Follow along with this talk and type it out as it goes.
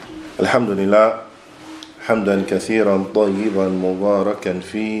الحمد لله حمدا كثيرا طيبا مباركا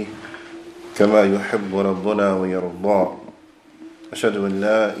فيه كما يحب ربنا ويرضى أشهد أن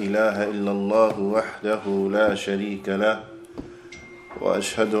لا إله إلا الله وحده لا شريك له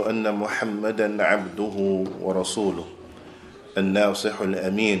وأشهد أن محمدا عبده ورسوله الناصح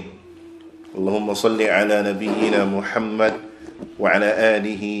الأمين اللهم صل على نبينا محمد وعلى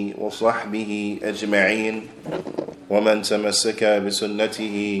آله وصحبه أجمعين ومن تمسك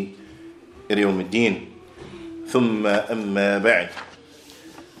بسنته إلى يوم الدين ثم أما بعد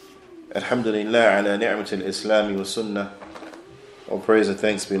الحمد لله على نعمة الإسلام والسنة. All praise and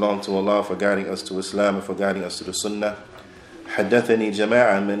thanks belong to Allah for guiding us to Islam and for guiding us to the Sunnah. حدثني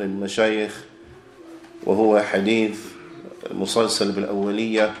جماعة من المشايخ وهو حديث مسلسل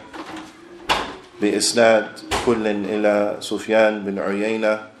بالأولية بإسناد كل إلى سفيان بن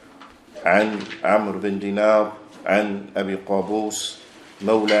عيينة عن عمرو بن دينار عن أبي قابوس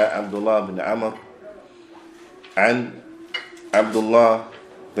مولى عبد الله بن عمرو عن عبد الله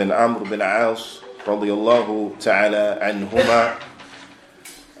بن عمرو بن عاص رضي الله تعالى عنهما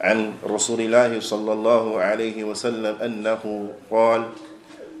عن رسول الله صلى الله عليه وسلم أنه قال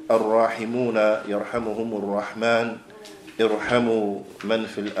الراحمون يرحمهم الرحمن ارحموا من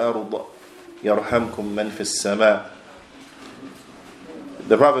في الأرض يرحمكم من في السماء.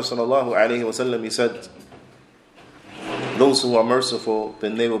 The Prophet sallallahu alaihi wasallam, he said, those who are merciful,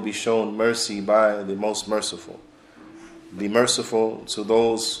 then they will be shown mercy by the most merciful. Be merciful to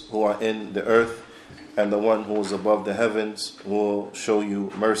those who are in the earth, and the one who is above the heavens will show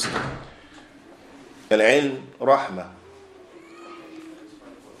you mercy. Al-ilm rahmah.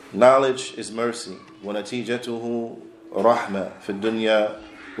 Knowledge is mercy. وَنَتِيجَتُهُ رَحْمَةٌ فِي الدُّنْيَا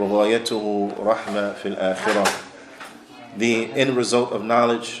وَغَايَتُهُ رَحْمَةٌ فِي الْآخِرَةِ. The end result of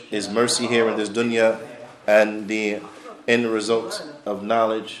knowledge is mercy here in this dunya, and the end result of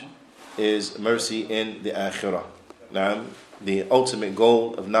knowledge is mercy in the akhirah. Now, the ultimate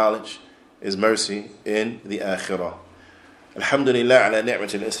goal of knowledge is mercy in the akhirah. Alhamdulillah ala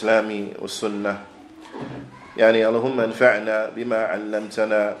ni'mat al-islami wa sunnah. يعني اللهم انفعنا بما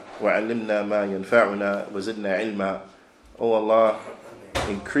علمتنا وعلمنا ما ينفعنا وزدنا علما. Oh Allah,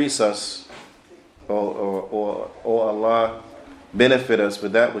 increase us, or Allah, benefit us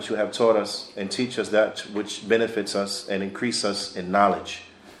with that which you have taught us, and teach us that which benefits us, and increase us in knowledge.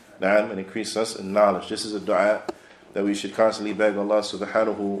 And increase us in knowledge. This is a dua that we should constantly beg Allah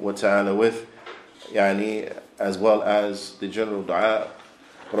subhanahu wa ta'ala with, as well as the general dua,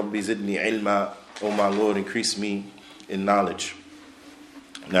 Rabbi zidni ilma, oh my Lord, increase me in knowledge.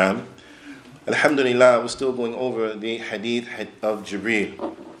 Naam. Alhamdulillah, we're still going over the hadith of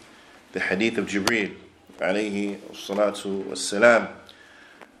Jibreel. The hadith of Jibreel, alayhi salatu wassalam.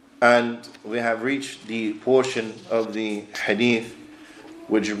 And we have reached the portion of the hadith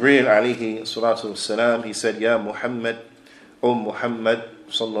where Jibreel, alayhi salatu wassalam, he said, Ya Muhammad, O Muhammad,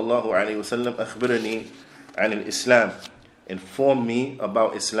 sallallahu alayhi wasallam, akhbirni an al-Islam. Inform me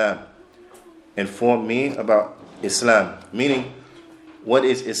about Islam. Inform me about Islam. Meaning, what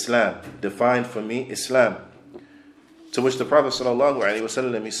is Islam? Define for me Islam. To which the Prophet sallallahu alayhi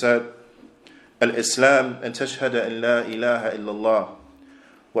wasallam, he said, الإسلام أن تشهد أن لا إله إلا الله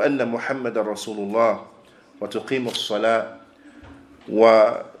وأن محمد رسول الله وتقيم الصلاة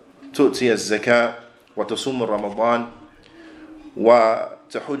وتؤتي الزكاة وتصوم رمضان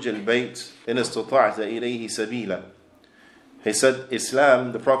وتحج البيت إن استطعت إليه سبيلا. He said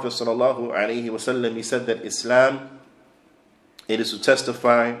Islam, the Prophet sallallahu alaihi wasallam, he said that Islam, it is to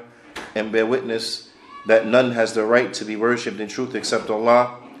testify and bear witness that none has the right to be worshipped in truth except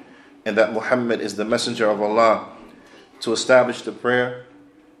Allah, and that Muhammad is the messenger of Allah, to establish the prayer,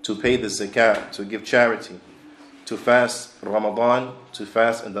 to pay the zakat, to give charity, to fast Ramadan, to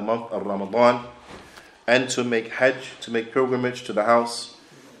fast in the month of Ramadan, and to make hajj, to make pilgrimage to the house,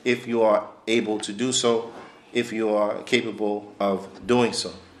 if you are able to do so, if you are capable of doing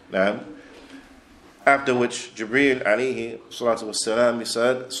so. Now, after which Jibreel alayhi salatu wassalam, he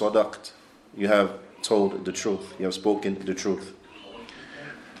said, Sadaqt, you have told the truth, you have spoken the truth.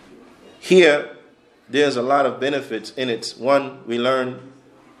 Here, there's a lot of benefits in it. One, we learn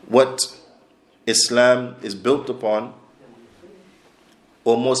what Islam is built upon,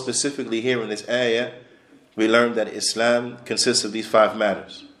 or more specifically here in this ayah, we learn that Islam consists of these 5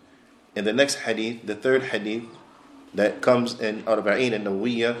 matters. In the next hadith, the third hadith that comes in Arba'in and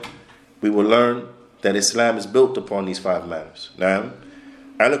Nawiyya, we will learn that Islam is built upon these 5 matters. Now,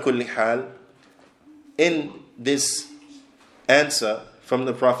 ala kulli hal, in this answer from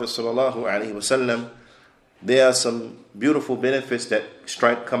the Prophet sallallahu alaihi wasallam, there are some beautiful benefits that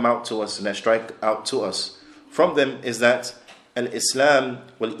come out to us and that strike out to us. From them is that الإسلام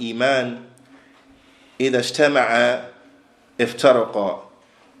والإيمان إذا اجتمعا افترقا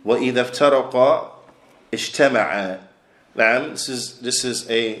وإذا افترقا اجتمعا. Now, this is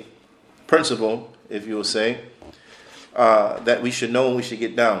a principle, if you will say, that we should know and we should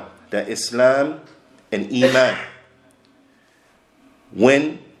get down. That Islam and Iman,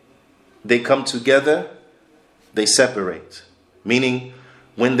 when they come together, they separate. Meaning,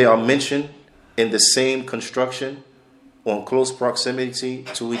 when they are mentioned in the same construction or in close proximity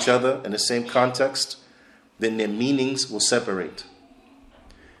to each other in the same context, then their meanings will separate.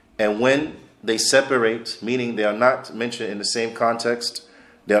 And when they separate, meaning they are not mentioned in the same context,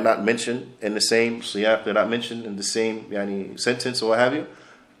 they are not mentioned in the same siyaq, they're not mentioned in the same sentence or what have you,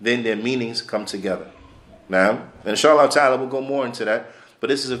 then their meanings come together. Now, inshallah ta'ala, we'll go more into that, but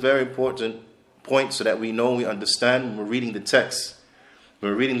this is a very important point so that we know, we understand when we're reading the text.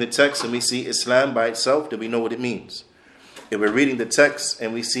 When we're reading the text and we see Islam by itself, then we know what it means. If we're reading the text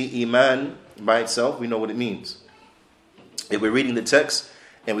and we see Iman by itself, we know what it means. If we're reading the text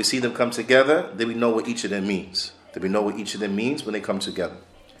and we see them come together, then we know what each of them means. Then we know what each of them means when they come together.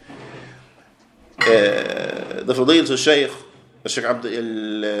 The Fadilatul Shaykh, Shaykh Abdul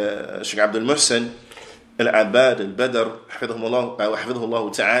Muhsin Al-Abbad Al-Badr حفظه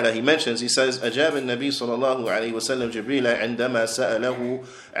الله تعالى, he mentions, he says, أجاب النبي صلى الله عليه وسلم جبريل عندما سأله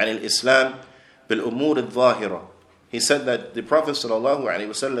عن الإسلام بالأمور الظاهرة. He said that the Prophet sallallahu alaihi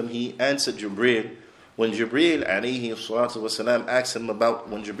wasallam, he answered Jibreel when Jibreel alayhi salatu wasalam asked him about,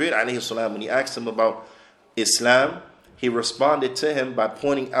 when he asked him about Islam, he responded to him by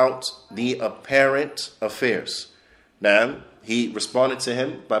pointing out the apparent affairs. Now, he responded to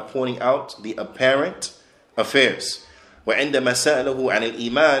him by pointing out the apparent affairs. وعندما سأله عن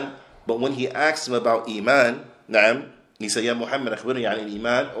الإيمان, but when he asked him about Iman, نعم, he said, يا محمد أخبرني عن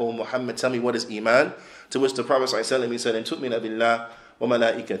الإيمان, oh Muhammad, tell me what is Iman. To which the Prophet ﷺ, he said, أن تؤمن بالله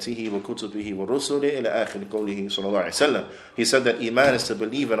وملائكته وكتبه ورسله إلى آخر قوله صلى الله عليه وسلم. He said that Iman is to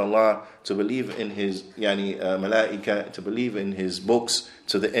believe in Allah, to believe in His malaika, to believe in His books,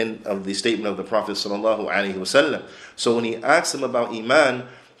 to the end of the statement of the Prophet sallallahu alaihi wasallam. So when he asked him about Iman,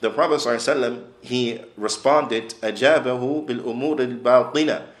 the Prophet ﷺ, he responded, أجابه بالأمور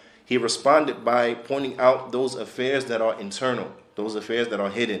الباطنة. He responded by pointing out those affairs that are internal, those affairs that are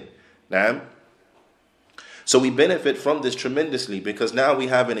hidden. Now, so we benefit from this tremendously because now we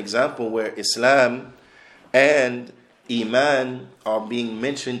have an example where Islam and Iman are being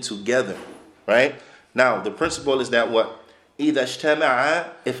mentioned together, right? Now, the principle is that what? إِذَا اجْتَمَعَا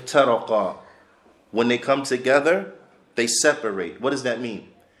افترقا. When they come together, they separate. What does that mean?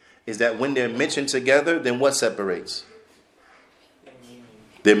 Is that when they're mentioned together, then what separates?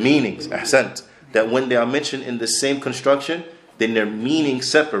 Their meanings. Ahsant. That when they are mentioned in the same construction, then their meanings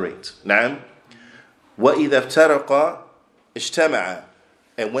separate. Naam. وَإِذَا افترقا اجْتَمَعَا.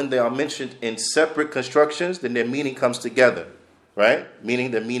 And when they are mentioned in separate constructions, then their meaning comes together. Right?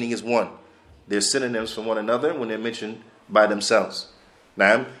 Meaning their meaning is one. They're synonyms for one another when they're mentioned by themselves.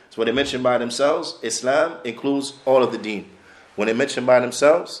 Naam. So when they're mentioned by themselves, Islam includes all of the deen. When they're mentioned by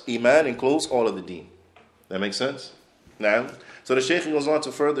themselves, Iman includes all of the deen. That makes sense? Naam. So the Shaykh goes on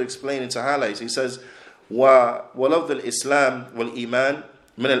to further explain and to highlight. He says, وَلَفْظُ الْإِسْلَامِ وَالْإِيمَانِ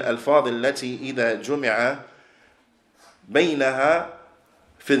من الألفاظ التي إذا جمع بينها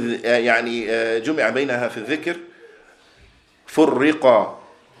جمع بينها في الذكر فرق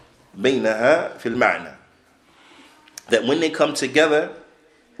بينها في المعنى. That when they come together,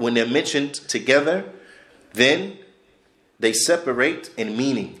 when they're mentioned together, then they separate in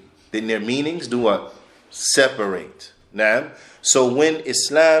meaning. Then their meanings do what? Separate. Now, so when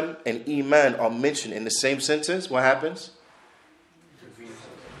Islam and Iman are mentioned in the same sentence, what happens?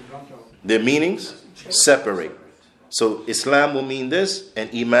 Their meanings separate. So Islam will mean this and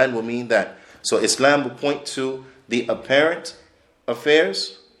Iman will mean that. So Islam will point to the apparent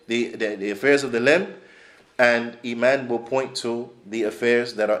affairs, the affairs of the limb, and Iman will point to the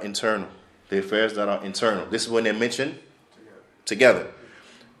affairs that are internal. The affairs that are internal. This is when they're mentioned together.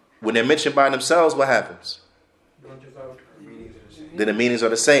 When they're mentioned by themselves, what happens? Then the meanings are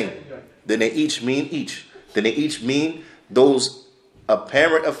the same. Then they each mean each. Then they each mean those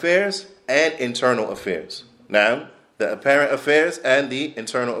apparent affairs and internal affairs. Now, the apparent affairs and the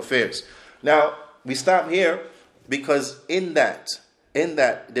internal affairs. Now, we stop here because in that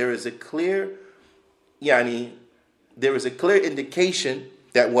there is a clear indication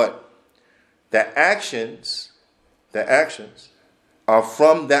that what? That actions are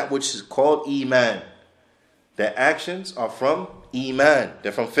from that which is called Iman. That actions are from Iman.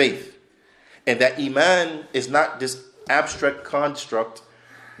 They're from faith. And that Iman is not this abstract construct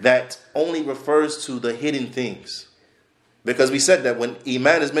that only refers to the hidden things. Because we said that when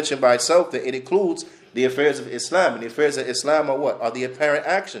Iman is mentioned by itself, that it includes the affairs of Islam. And the affairs of Islam are what? Are the apparent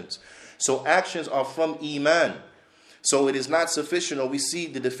actions. So actions are from Iman. So it is not sufficient, or we see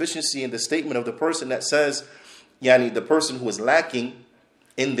the deficiency in the statement of the person that says, yani the person who is lacking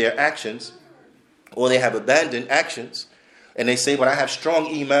in their actions, or they have abandoned actions, and they say, but I have strong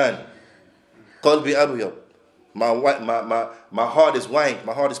Iman. Qalbi abyad. My heart is white,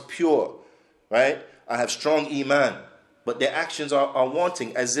 my heart is pure, right? I have strong Iman. But their actions are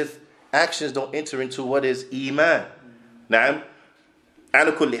wanting, as if actions don't enter into what is Iman. Na'am.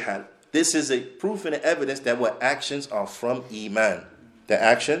 Ala kulli hal. This is a proof and evidence that what actions are from Iman. The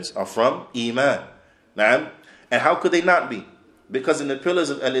actions are from Iman. Na'am. And how could they not be? Because in the pillars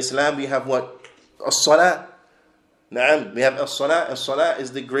of Al-Islam we have what? As-Salah. Na'am. We have As-Salah, and Salah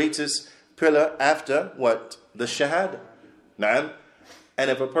is the greatest pillar after what? The Shahada. Na'am. And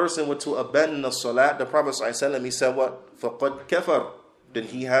if a person were to abandon the Salah, the Prophet ﷺ, he said what? فَقَدْ كَفَرْ. Then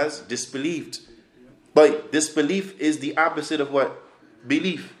he has disbelieved. But disbelief is the opposite of what?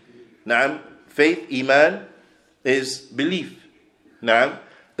 Belief. Na'am. Faith, Iman, is belief. Na'am.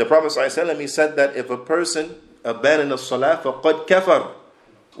 The Prophet ﷺ, he said that if a person abandons the Salah, فَقَدْ كَفَرْ.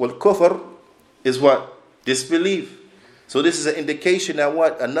 Well, kufr is what? Disbelief. So this is an indication that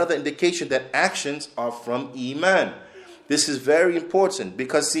what? Another indication that actions are from Iman. This is very important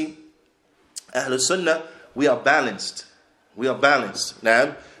because see, Ahlul Sunnah, we are balanced. We are balanced.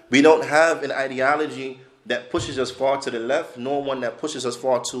 Now, we don't have an ideology that pushes us far to the left, nor one that pushes us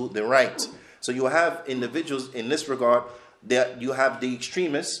far to the right. So you have individuals in this regard that you have the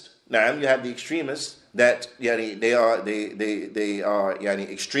extremists. Now, you have the extremists that they are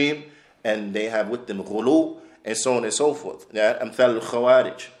extreme, and they have with them ghulu and so on and so forth. Yeah, Amthal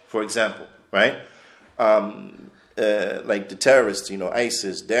al-Khawarij, for example, right? Like the terrorists,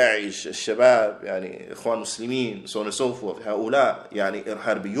 ISIS, Daesh, Shabab, Ikhwan Muslimin, so on and so forth. Haula,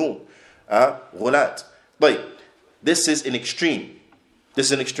 irharbiyun, ghulat. But this is an extreme. This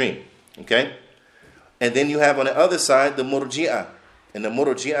is an extreme. Okay? And then you have on the other side the Murji'ah. And the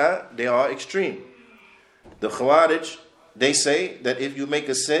Murji'ah, they are extreme. The Khawarij, they say that if you make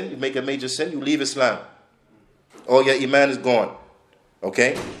a sin, you make a major sin, you leave Islam. All your Iman is gone.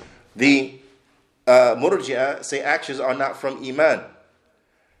 Okay? The Murji'ah say actions are not from Iman.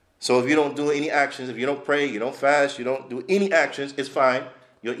 So if you don't do any actions, if you don't pray, you don't fast, you don't do any actions, it's fine.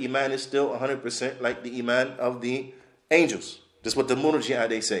 Your Iman is still 100% like the Iman of the angels. That's what the Murji'ah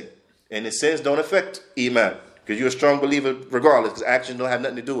they say. And the sins don't affect Iman, because you're a strong believer regardless, because actions don't have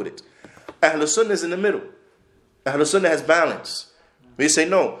nothing to do with it. Ahlul Sunnah is in the middle. Ahlul Sunnah has balance. We say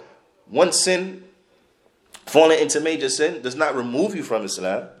no, one sin, falling into major sin, does not remove you from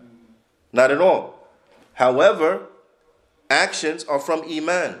Islam. Not at all. However, actions are from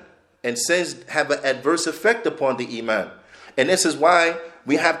Iman, and sins have an adverse effect upon the Iman. And this is why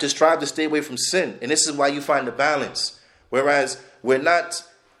we have to strive to stay away from sin. And this is why you find the balance. Whereas we're not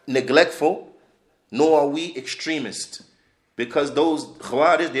neglectful, nor are we extremist. Because those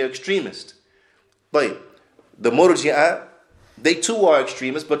Khawarij, they're extremist. But the Murji'ah, they too are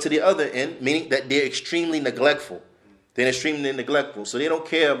extremists, but to the other end, meaning that they're extremely neglectful. They're extremely neglectful. So they don't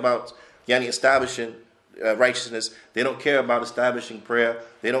care about establishing righteousness. They don't care about establishing prayer.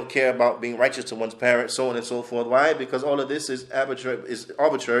 They don't care about being righteous to one's parents, so on and so forth. Why? Because all of this is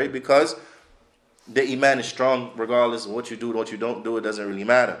arbitrary, because the Iman is strong regardless of what you do and what you don't do. It doesn't really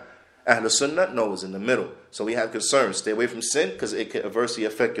matter. Ahlul Sunnah, no, is in the middle. So we have concerns. Stay away from sin because it can adversely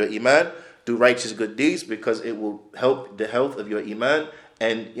affect your Iman. Do righteous good deeds because it will help the health of your Iman,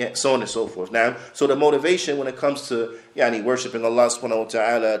 and so on and so forth. Now, so the motivation when it comes to worshiping Allah subhanahu wa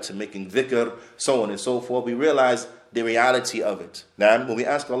ta'ala, to making dhikr, so on and so forth, we realize the reality of it. Now, when we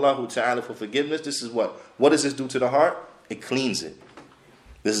ask Allah ta'ala for forgiveness, this is what? What does this do to the heart? It cleans it.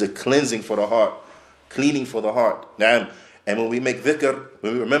 This is a cleansing for the heart. Cleaning for the heart. Now, and when we make dhikr,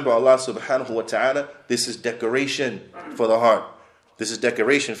 when we remember Allah subhanahu wa ta'ala, this is decoration for the heart. This is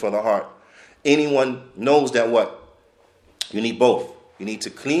decoration for the heart. Anyone knows that what? You need both. You need to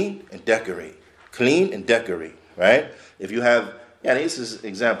clean and decorate. Clean and decorate, right? If you have, this is an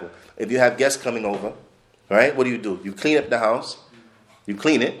example. If you have guests coming over, right, what do? You clean up the house. You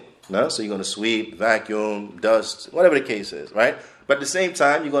clean it. No? So you're going to sweep, vacuum, dust, whatever the case is, right? But at the same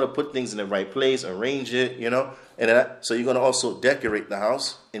time, you're going to put things in the right place, arrange it, so you're going to also decorate the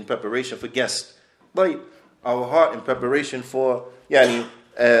house in preparation for guests. But our heart in preparation for,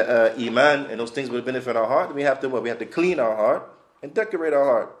 Iman and those things will benefit our heart, we have to clean our heart and decorate our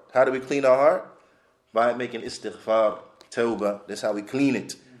heart. How do we clean our heart? By making istighfar, tawbah. That's how we clean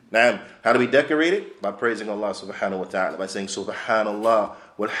it. Now, how do we decorate it? By praising Allah subhanahu wa ta'ala, by saying subhanallah,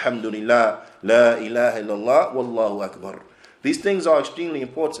 walhamdulillah, la ilaha illallah, wallahu akbar. These things are extremely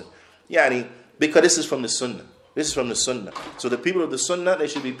important. Yani, because this is from the Sunnah. This is from the Sunnah. So the people of the Sunnah, they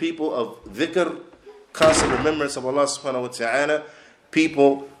should be people of dhikr, constant remembrance of Allah subhanahu wa ta'ala,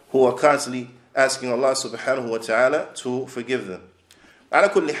 people who are constantly asking Allah subhanahu wa ta'ala to forgive them. Ala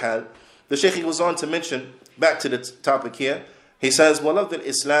kulli hal, the Shaykh goes on to mention, back to the topic here, he says, وَلَفْظِ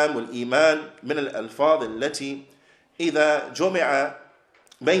الْإِسْلَامِ وَالْإِيمَانِ مِنَ الْأَلْفَاظِ الَّتِي إِذَا جُمِعَ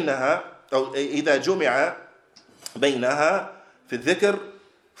بينها أو إذا جمع بينها في الذكر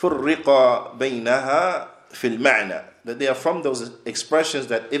فرق بينها في المعنى. That they are from those expressions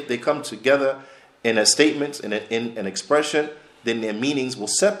that if they come together in a statement, in an expression, then their meanings will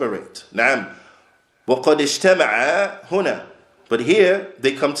separate. نعم. وقد اجتمع هنا. But here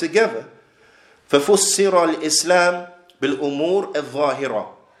they come together. ففسر الإسلام بالأمور الظاهرة.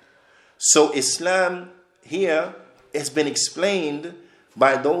 So Islam here has been explained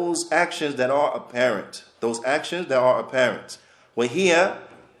by those actions that are apparent. Those actions that are apparent. وهي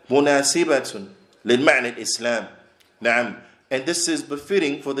مناسبة للمعنى الإسلام. نعم. And this is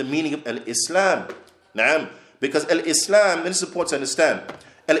befitting for the meaning of al-Islam. نعم. Because al-Islam, and this is important to understand.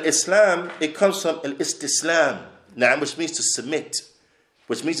 Al-Islam, it comes from al-Istislam. نعم, which means to submit.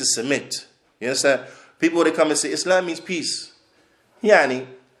 Which means to submit. You understand? People, they come and say, Islam means peace. Yani,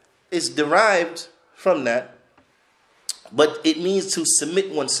 it's derived from that. But it means to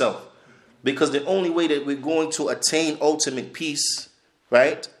submit oneself. Because the only way that we're going to attain ultimate peace,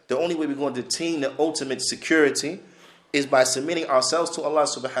 right? The only way we're going to attain the ultimate security is by submitting ourselves to Allah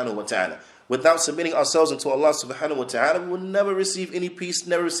subhanahu wa ta'ala. Without submitting ourselves into Allah subhanahu wa ta'ala, we will never receive any peace,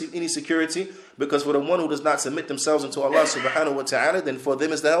 never receive any security. Because for the one who does not submit themselves into Allah subhanahu wa ta'ala, then for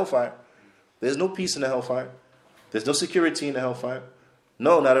them is the hellfire. There's no peace in the hellfire. There's no security in the hellfire.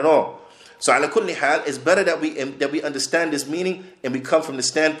 No, not at all. So ala kulli hal, it's better that we understand this meaning and we come from the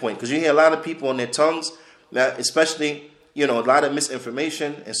standpoint. Because you hear a lot of people on their tongues, that especially, a lot of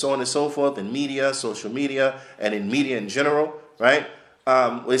misinformation and so on and so forth in media, social media, and in media in general, right?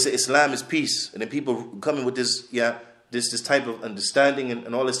 Where they say Islam is peace. And then people come in with this type of understanding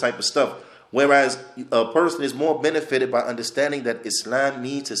and all this type of stuff. Whereas a person is more benefited by understanding that Islam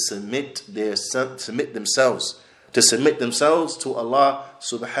means to submit themselves. To submit themselves to Allah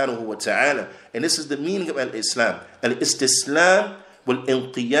subhanahu wa ta'ala. And this is the meaning of al-Islam. Al-Istislam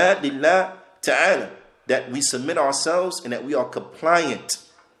wal-inqiyad lillah ta'ala. That we submit ourselves and that we are compliant.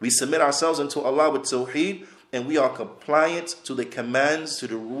 We submit ourselves into Allah with tawheed and we are compliant to the commands, to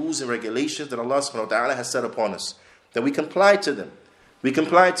the rules and regulations that Allah subhanahu wa ta'ala has set upon us. That we comply to them. We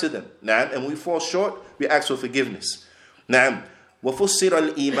comply to them. Na'am. And when we fall short, we ask for forgiveness. Na'am.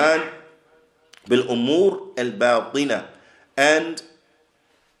 وَفُسِّرَ الْإِيمَانِ بالأمور الباطنة. And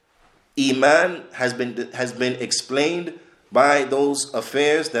Iman has been explained by those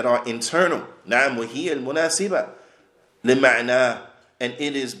affairs that are internal. نعم وهي المناسبة لمعنى. And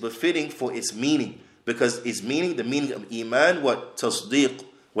it is befitting for its meaning. Because its meaning, the meaning of Iman, what? تصديق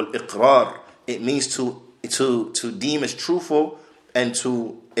والإقرار. It means to deem as truthful and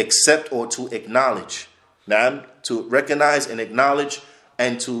to accept or to acknowledge. نعم. To recognize and acknowledge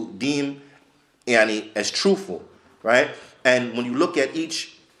and to deem as truthful, right? And when you look at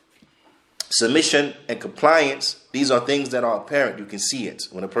each submission and compliance, these are things that are apparent. You can see it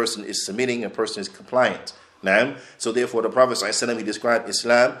when a person is submitting, a person is compliant. Naam. So therefore, the Prophet ﷺ, he described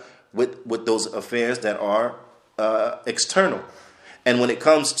Islam with those affairs that are external. And when it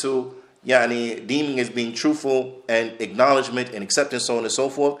comes to deeming as being truthful and acknowledgement and acceptance, so on and so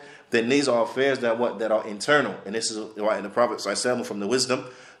forth, then these are affairs that are internal. And this is why in the Prophet ﷺ, from the wisdom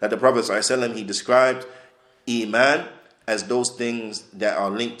that the Prophet ﷺ, he described Iman as those things that are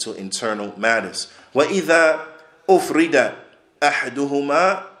linked to internal matters. وَإِذَا أُفْرِدَ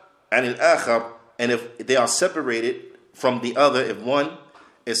أَحْدُهُمَا عَنِ الْآخَرِ. And if they are separated from the other, if one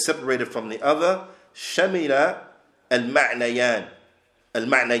is separated from the other, شَمِلَ الْمَعْنَيَيْن.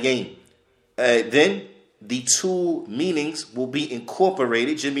 Then the two meanings will be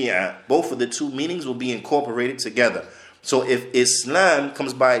incorporated, جَمِيعًا. Both of the two meanings will be incorporated together. So if Islam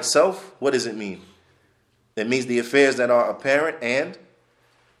comes by itself, what does it mean? It means the affairs that are apparent and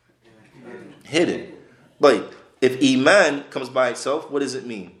hidden. But if Iman comes by itself, what does it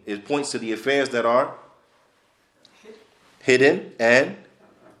mean? It points to the affairs that are hidden and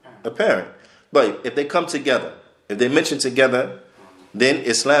apparent. But if they come together, if they mention together, then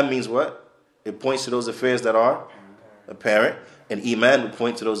Islam means what? It points to those affairs that are apparent, and Iman will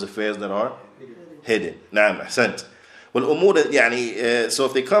point to those affairs that are hidden. Na'am, ahsant. Well, so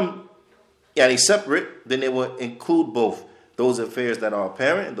if they come separate, then they will include both those affairs that are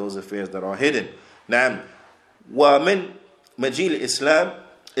apparent and those affairs that are hidden. Now, وَمِن مَجِيلِ Islam,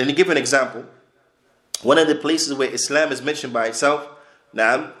 and to give an example One of the places where Islam is mentioned by itself,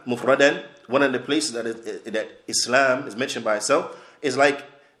 Naam, Mufradan, one of the places that Islam is mentioned by itself is like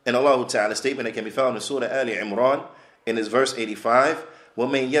in Allah Ta'ala statement that can be found in Surah Ali Imran in his verse 85,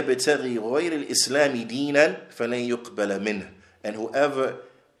 وَمَنْ يَبْتَغِي غَيْرِ الْإِسْلَامِ دِينًا فَلَنْ يُقْبَلَ مِنْهُ. And whoever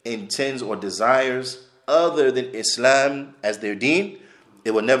intends or desires other than Islam as their deen,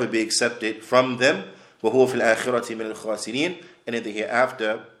 it will never be accepted from them. وَهُوَ فِي الْآخِرَةِ مِنَ الْخَاسِرِينَ. And in the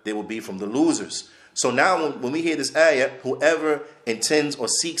hereafter, they will be from the losers. So now when we hear this ayah, whoever intends or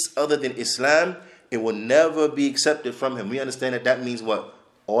seeks other than Islam, it will never be accepted from him. We understand that means what?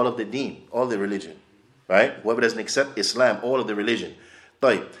 All of the deen, all the religion. Right? Whoever doesn't accept Islam, all of the religion.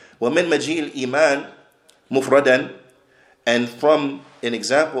 طيب. وَمِن مَجِيءِ الْإِيمَانِ مُفْرَدًا. And from an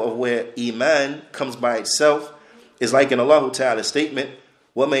example of where Iman comes by itself is like in Allah Ta'ala's statement,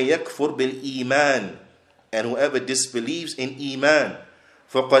 وَمَن يَكْفُرْ بِالْإِيمَانِ. And whoever disbelieves in Iman,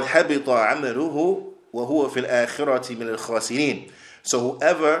 فَقَدْ حَبِطَ عَمَلُهُ وَهُوَ فِي الْآخِرَةِ مِنَ الْخَاسِرِينَ. So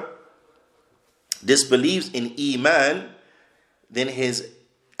whoever disbelieves in Iman, then his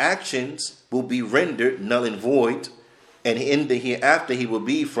actions will be rendered null and void, and in the hereafter he will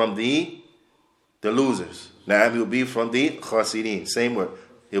be from the losers. Now he will be from the khasirin. Same word.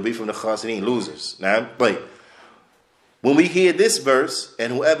 He'll be from the khasirin, losers. Now, but when we hear this verse,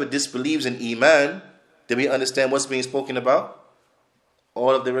 and whoever disbelieves in Iman, then we understand what's being spoken about?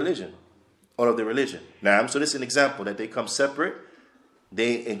 All of the religion. All of the religion. Now, so this is an example that they come separate.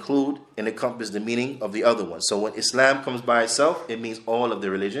 They include and encompass the meaning of the other one. So when Islam comes by itself, it means all of the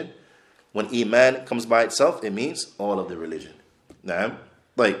religion. When Iman comes by itself, it means all of the religion. Now,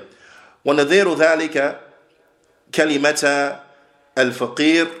 like, وَنَذِيرُ ذَلِكَ كَلِمَةَ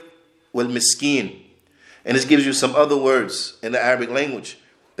الْفَقِيرِ وَالْمِسْكِينِ. And this gives you some other words in the Arabic language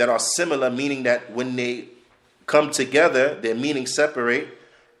that are similar, meaning that when they come together, their meanings separate,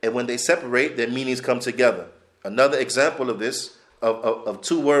 and when they separate, their meanings come together. Another example of this, of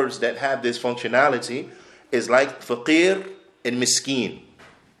two words that have this functionality, is like faqir and miskeen.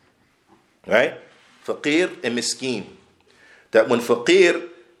 Right? Faqir and miskeen. That when faqir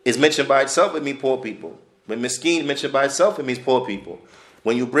is mentioned by itself, it means poor people. When miskeen mentioned by itself, it means poor people.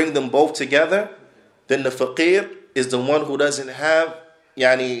 When you bring them both together, then the faqir is the one who doesn't have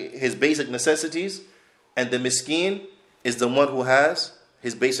his basic necessities, and the miskeen is the one who has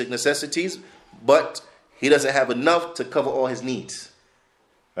his basic necessities, but he doesn't have enough to cover all his needs.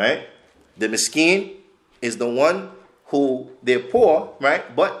 Right? The miskeen is the one who, they're poor,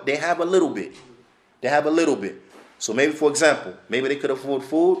 right? But they have a little bit. They have a little bit. So maybe, for example, maybe they could afford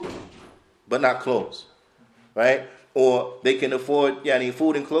food, but not clothes. Right? Or they can afford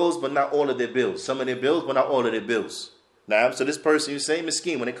food and clothes, but not all of their bills. Some of their bills, but not all of their bills. Now, so this person, you say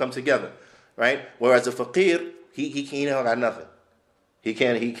miskeen when they come together. Right? Whereas the faqir, he don't got nothing. He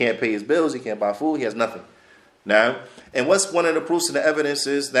can't pay his bills, he can't buy food, he has nothing. Now, and what's one of the proofs and the evidence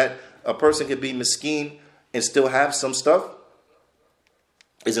is that a person can be miskeen and still have some stuff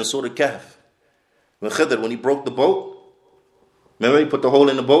is in Surah Kahf. When Khidr, when he broke the boat, remember he put the hole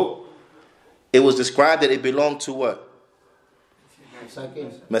in the boat? It was described that it belonged to what?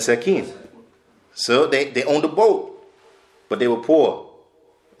 Masakin. So they owned the boat, but they were poor.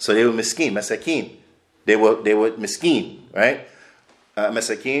 So they were miskin, masakin. They were miskin, right?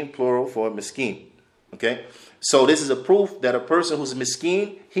 Masakin, plural for miskin. Okay? So this is a proof that a person who's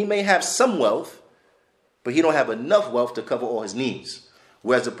miskin, he may have some wealth, but he don't have enough wealth to cover all his needs.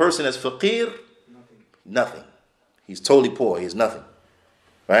 Whereas the person that's faqir, nothing. He's totally poor. He has nothing.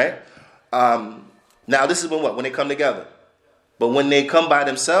 Right? Now this is when they come together. But when they come by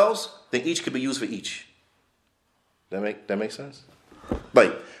themselves, then each could be used for each. That make sense?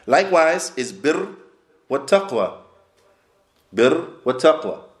 But likewise is birr wa taqwa. Birr wa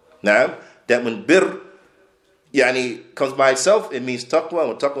taqwa. Now, that when birr comes by itself, it means taqwa.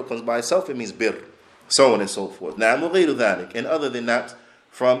 When taqwa comes by itself, it means birr. So on and so forth. Now, وغير ذلك. And other than that,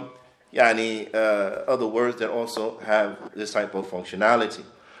 from other words that also have this type of functionality.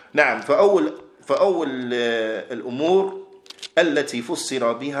 نعم فأول الأمور التي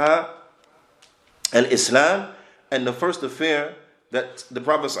فسر بها الإسلام, and the first affair that the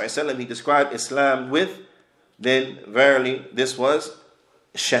Prophet ﷺ, he described Islam with, then verily this was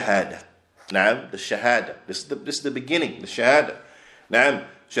shahada. Naam, the shahada. This is the beginning, the shahada. Naam,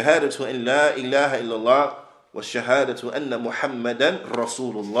 shahadatu an la ilaha illallah wa shahadatu anna Muhammadan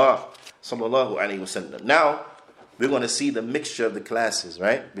Rasulullah sallallahu alayhi wasallam. Now, we're going to see the mixture of the classes,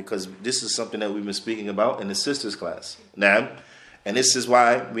 right? Because this is something that we've been speaking about in the sisters class. Naam, and this is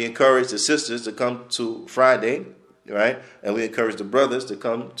why we encourage the sisters to come to Friday, right? And we encourage the brothers to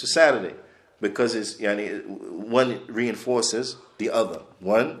come to Saturday. because it's one reinforces the other.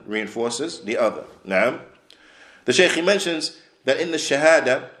 One reinforces the other. Now, the Shaykh, he mentions that in the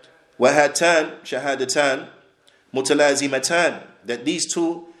shahada, وَهَاتَانْ shahadatan mutalazimatan, that these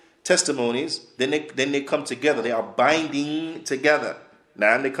two testimonies, then they come together. They are binding together.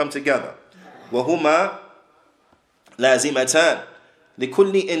 Now they come together. وَهُمَا لَازِمَتَانْ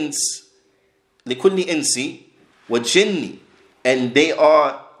لِكُلِّ إِنسِ وَجِنِّ, and they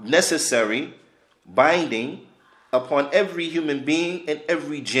are necessary, binding upon every human being and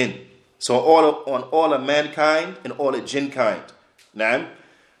every jinn. So on all of mankind and all of jinn kind. Now,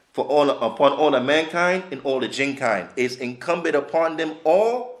 upon all of mankind and all the jinn kind, it's incumbent upon them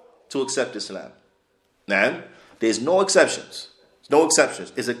all to accept Islam. Now, there's no exceptions. No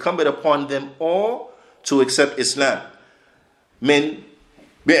exceptions. It's incumbent upon them all to accept Islam. من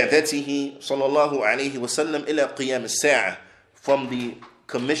بعثته صلى الله عليه وسلم إلى قيام الساعة, from the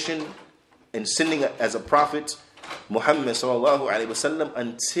commission and sending as a prophet Muhammad sallallahu alaihi wasallam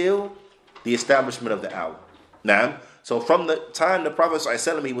until the establishment of the hour. Now, so from the time the Prophet sallallahu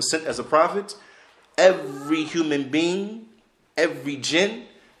alaihi wasallam, he was sent as a prophet, every human being, every jinn,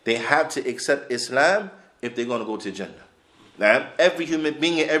 they have to accept Islam if they're going to go to Jannah. Now, every human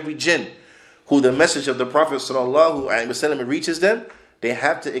being and every jinn who the message of the Prophet sallallahu alaihi wasallam reaches them, they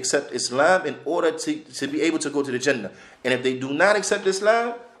have to accept Islam in order to be able to go to the Jannah. And if they do not accept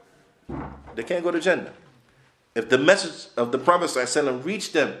Islam, they can't go to Jannah. If the message of the Prophet ﷺ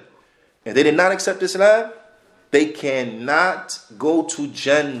reached them and they did not accept Islam, they cannot go to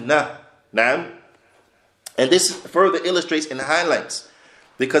Jannah. Now, and this further illustrates and highlights,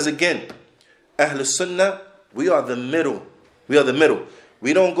 because again, Ahlul Sunnah, we are the middle. We are the middle.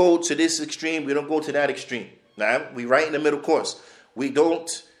 We don't go to this extreme, we don't go to that extreme. Now, we right in the middle course. We don't,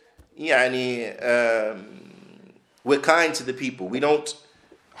 we're kind to the people. We don't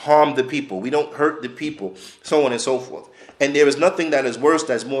harm the people. We don't hurt the people, so on and so forth. And there is nothing that is worse,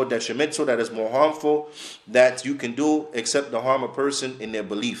 that's more detrimental, that is more harmful, that you can do except to harm a person in their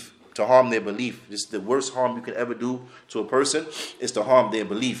belief. To harm their belief. This is the worst harm you can ever do to a person, is to harm their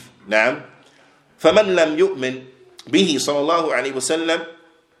belief. Now, فَمَنْ لَمْ يُؤْمِنْ بِهِ صلى الله عليه وسلم,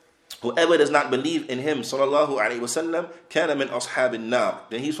 whoever does not believe in him sallallahu alaihi wasallam, كَانَ مِنْ أَصْحَابِ النَّارِ,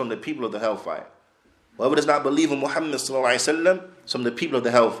 then he's from the people of the hellfire. Whoever does not believe in Muhammad sallallahu alaihi wasallam, from the people of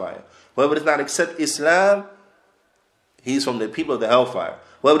the hellfire. Whoever does not accept Islam, he's from the people of the hellfire.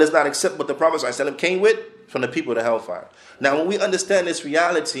 Whoever does not accept what the Prophet sallallahu alaihi wasallam came with, from the people of the hellfire. Now, when we understand this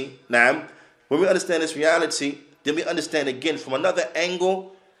reality, then we understand again from another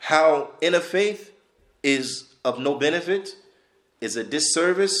angle how inner faith is of no benefit, is a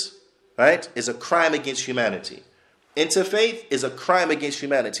disservice, right? Is a crime against humanity. Interfaith is a crime against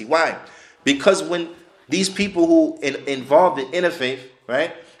humanity. Why? Because when these people who involved in interfaith,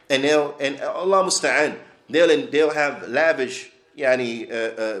 right, and Allah Musta'an, they'll have lavish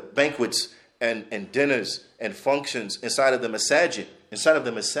banquets and dinners and functions inside of the masajid,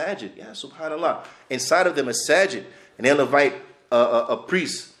 yeah, subhanallah, inside of the masajid, and they'll invite a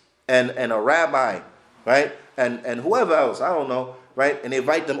priest and a rabbi, right, and whoever else, I don't know, right, and they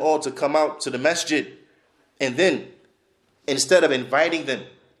invite them all to come out to the masjid, and then instead of inviting them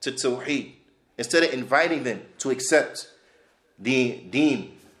to tawheed, instead of inviting them to accept the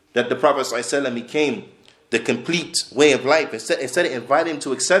deen that the Prophet ﷺ became the complete way of life, instead of inviting them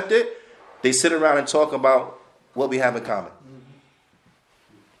to accept it, they sit around and talk about what we have in common.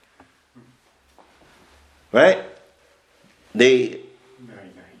 Right? They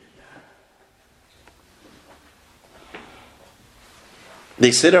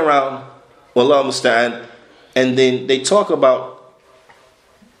sit around, Wallahu Musta'an, and then they talk about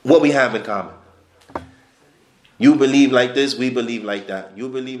what we have in common. You believe like this, we believe like that. You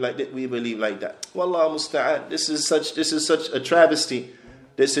believe like that, we believe like that. Wallahu Musta'an. This is such a travesty.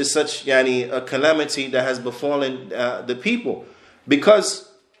 This is such a calamity that has befallen the people. Because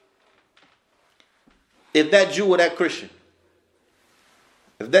if that Jew or that Christian,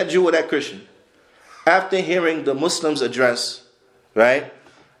 after hearing the Muslims address, right,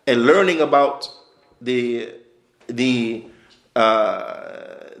 and learning about the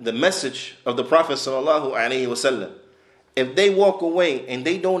message of the Prophet sallallahu alaihi wasallam, if they walk away and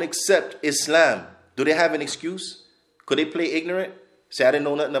they don't accept Islam, do they have an excuse? Could they play ignorant? Say, I didn't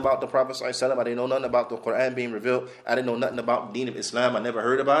know nothing about the Prophet sallallahu alaihi wasallam. I didn't know nothing about the Quran being revealed. I didn't know nothing about the deen of Islam. I never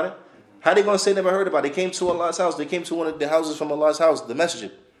heard about it. How are they going to say never heard about it? They came to Allah's house. They came to one of the houses from Allah's house, the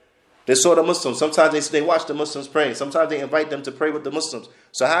masjid. They saw the Muslims. Sometimes they watch the Muslims pray. Sometimes they invite them to pray with the Muslims.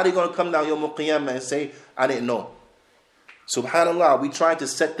 So how are they going to come down Yawm al-Qiyamah and say, I didn't know? Subhanallah, are we trying to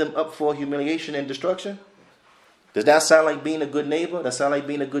set them up for humiliation and destruction? Does that sound like being a good neighbor? That sound like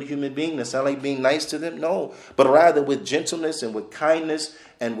being a good human being? That sound like being nice to them? No. But rather with gentleness and with kindness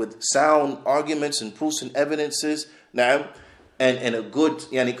and with sound arguments and proofs and evidences, now, and a good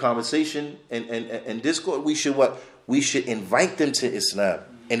conversation and discord, we should what? We should invite them to Islam.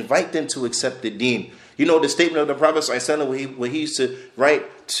 Invite them to accept the deen. You know the statement of the Prophet ﷺ where he used to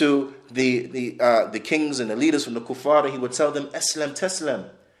write to the kings and the leaders from the kuffar, he would tell them, Aslam taslam.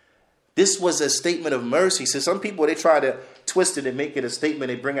 This was a statement of mercy. So some people, they try to twist it and make it a statement.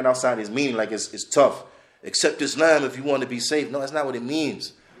 They bring it outside its meaning like it's tough. Accept Islam if you want to be saved. No, that's not what it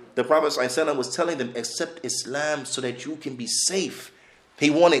means. The Prophet ﷺ was telling them, accept Islam so that you can be safe. He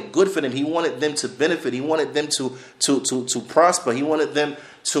wanted good for them. He wanted them to benefit. He wanted them to prosper. He wanted them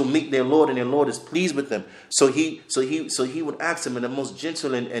to meet their Lord, and their Lord is pleased with them. So he would ask them in the most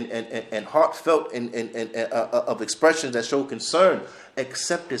gentle and heartfelt and of expressions that show concern.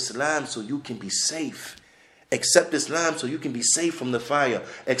 Accept Islam so you can be safe. Accept Islam so you can be safe from the fire.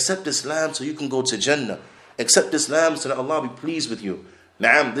 Accept Islam so you can go to Jannah. Accept Islam so that Allah be pleased with you.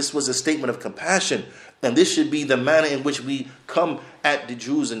 Naam, this was a statement of compassion. And this should be the manner in which we come at the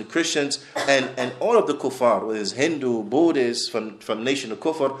Jews and the Christians and all of the kuffar, whether it's Hindu, Buddhist, from nation of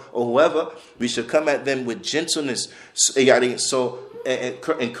kuffar or whoever, we should come at them with gentleness. So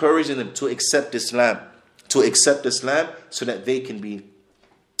encouraging them to accept Islam. To accept Islam so that they can be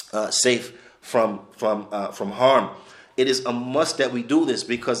safe from harm. It is a must that we do this,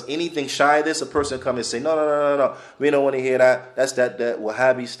 because anything shy of this, a person come and say, no, we don't want to hear that. That's that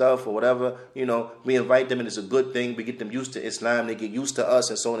Wahhabi stuff or whatever. You know, we invite them and it's a good thing. We get them used to Islam. They get used to us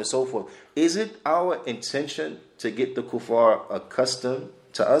and so on and so forth. Is it our intention to get the kuffar accustomed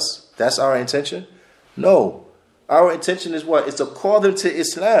to us? That's our intention? No. Our intention is what? It's to call them to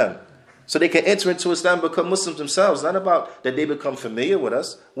Islam so they can enter into Islam and become Muslims themselves. Not about that they become familiar with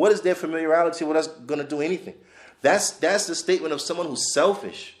us. What is their familiarity with us going to do anything? That's the statement of someone who's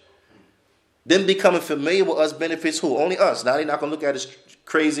selfish. Them becoming familiar with us benefits who? Only us. Now they're not going to look at us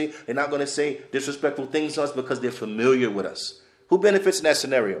crazy. They're not going to say disrespectful things to us because they're familiar with us. Who benefits in that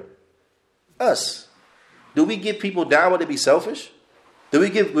scenario? Us. Do we give people dawah to be selfish? Do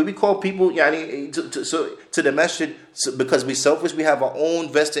we call people to the masjid because we're selfish? We have our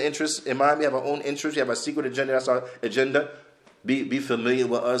own vested interests in mind. We have our own interests. We have a secret agenda. That's our agenda. Be familiar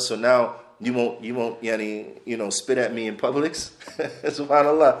with us. So now you won't spit at me in Publix.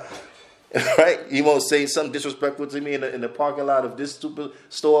 Subhanallah. Right? You won't say something disrespectful to me in the parking lot of this stupid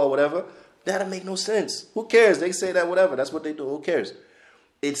store or whatever. That'll make no sense. Who cares? They say that, whatever. That's what they do. Who cares?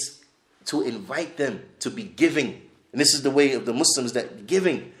 It's to invite them to be giving. And this is the way of the Muslims, that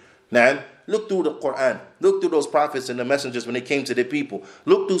giving. Now, look through the Quran. Look through those prophets and the messengers when they came to their people.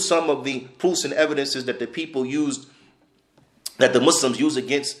 Look through some of the proofs and evidences that the people used, that the Muslims use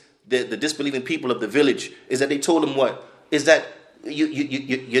against the disbelieving people of the village. Is that they told them what? Is that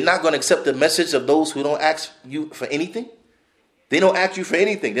you're not going to accept the message of those who don't ask you for anything? They don't ask you for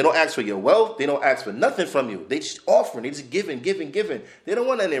anything. They don't ask for your wealth. They don't ask for nothing from you. They just offering. They just giving. They don't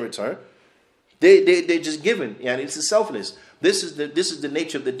want nothing in return. They're just giving. Yeah, it's selfless. This is the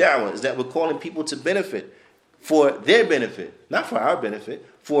nature of the da'wah, is that we're calling people to benefit for their benefit, not for our benefit,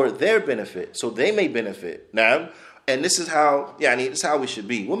 for their benefit, so they may benefit. Now, and this is how, this is how we should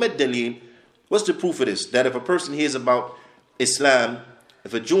be. What's the proof of this? That if a person hears about Islam,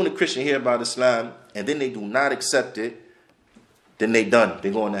 if a Jew and a Christian hear about Islam, and then they do not accept it, then they done.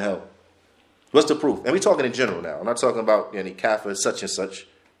 They're going to hell. What's the proof? And we're talking in general now. I'm not talking about kafir such and such,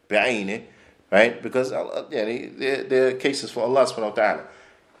 right? Because there are cases for Allah subhanahu wa ta'ala.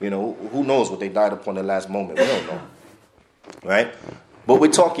 Who knows what they died upon the last moment? We don't know. Right? But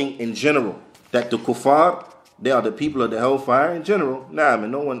we're talking in general, that the kuffar, they are the people of the hellfire in general.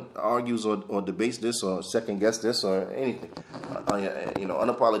 No one argues or debates this or second guess this or anything.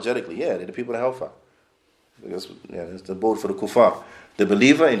 Unapologetically, they're the people of the hellfire. Because it's the abode for the kuffar. The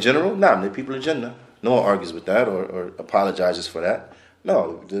believer in general, they're people in Jannah. No one argues with that or apologizes for that.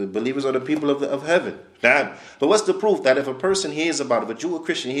 No, the believers are the people of heaven. But what's the proof that if a person hears about, if a Jew or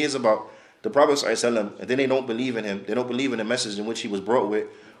Christian hears about the Prophet ﷺ, and then they don't believe in him, they don't believe in the message in which he was brought with,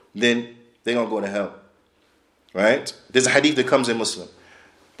 then they're going to go to hell. Right? There's a hadith that comes in Muslim.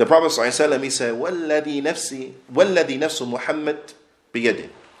 The Prophet ﷺ, he said, وَالَّذِي نَفْسُ Muhammad بِيَدِهِ.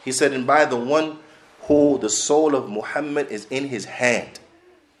 He said, and by the one who the soul of Muhammad is in his hand.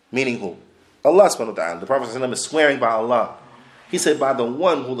 Meaning who? Allah subhanahu wa ta'ala. The Prophet ﷺ is swearing by Allah. He said, by the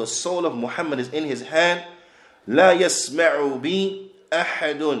one who the soul of Muhammad is in his hand, لا يسمع بي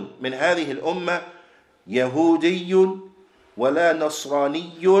أحد من هذه الأمة يهودي ولا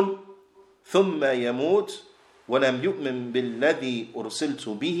نصراني ثم يموت ولم يؤمن بالذي أرسلت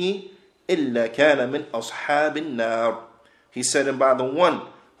به إِلَّا كَانَ مِنْ أَصْحَابِ النَّارِ. He said, and by the one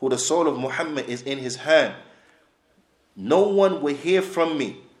who the soul of Muhammad is in his hand, no one will hear from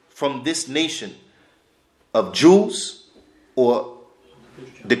me from this nation of Jews or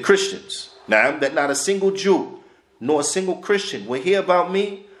the Christians. Now, that not a single Jew nor a single Christian will hear about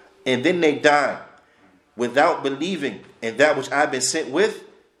me and then they die without believing in that which I've been sent with,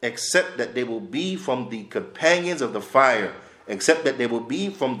 except that they will be from the companions of the fire, except that they will be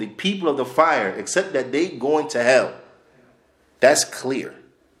from the people of the fire, except that they go into hell. That's clear.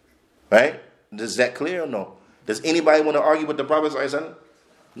 Right? Is that clear or no? Does anybody want to argue with the Prophet ﷺ?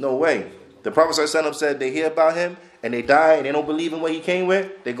 No way. The Prophet ﷺ said they hear about him and they die and they don't believe in what he came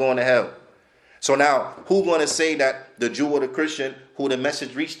with, they're going to hell. So now, who's going to say that the Jew or the Christian who the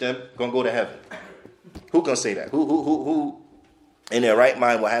message reached them going to go to heaven? Who going to say that? Who in their right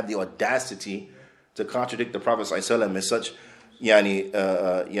mind will have the audacity to contradict the Prophet ﷺ in such,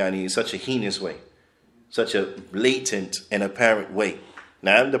 such a heinous way, such a blatant and apparent way?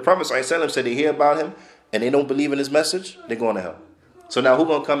 Now, the Prophet ﷺ said they hear about him and they don't believe in his message, they're going to hell. So now who's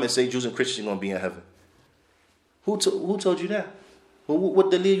going to come and say Jews and Christians are going to be in heaven? Who told you that? What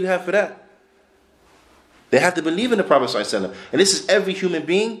dalil you have for that? They have to believe in the Prophet ﷺ. And this is every human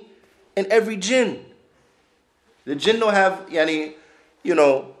being and every jinn. The jinn don't have an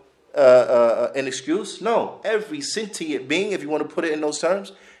excuse. No. Every sentient being, if you want to put it in those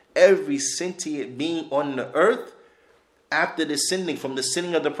terms, every sentient being on the earth, after descending from the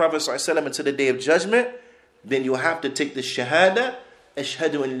sending of the Prophet ﷺ into the day of judgment, then you have to take the shahada,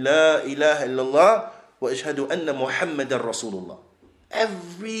 ashhadu an la ilaha illallah wa ashhadu anna Muhammadan Rasulullah.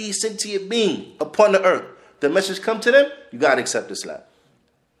 Every sentient being upon the earth, the message come to them, you got to accept Islam.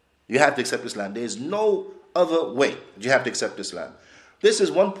 You have to accept Islam. There's no other way. You have to accept Islam. This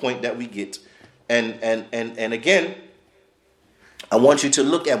is one point that we get. And again, I want you to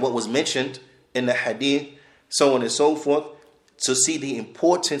look at what was mentioned in the hadith, so on and so forth, to see the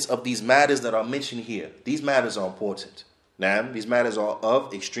importance of these matters that are mentioned here. These matters are important. Now, these matters are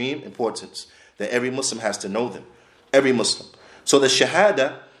of extreme importance, that every Muslim has to know them. Every Muslim. So the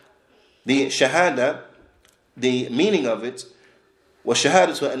shahada, the meaning of it,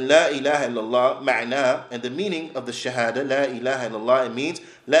 وَشَهَادَةُ أَنْ لَا إِلَهَ إِلَّا اللَّهِ مَعْنَاهُ, and the meaning of the shahada, لَا إِلَهَ إِلَّا اللَّهِ, it means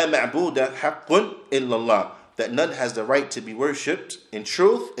لَا مَعْبُودَ حَقٌّ إِلَّا اللَّهِ, that none has the right to be worshipped in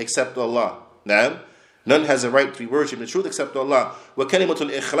truth except Allah. Now, none has the right to be worshipped in truth except Allah. وَكَلِمَةُ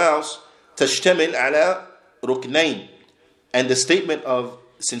الْإِخْلَاصِ تَشْتَمِلْ عَلَى رُكْنَيْن, and the statement of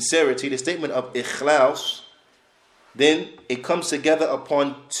sincerity, the statement of ikhlas, then it comes together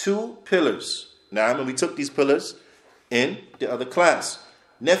upon two pillars. Now, when we took these pillars in the other class,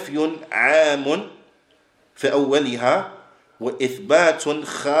 نَفْيٌ عَامٌ فِي أَوَّلِهَا وَإِثْبَاتٌ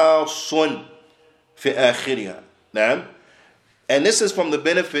خَاصٌ فِي آخِرِهَا. Now, and this is from the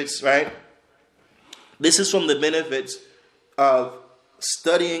benefits, right? This is from the benefits of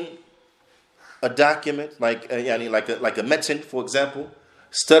studying a document, like a metin, for example,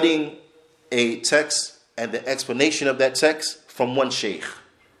 studying a text and the explanation of that text from one sheikh,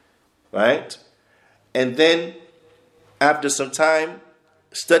 right? And then, after some time,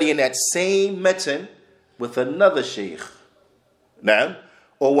 studying that same metin with another sheikh. Now,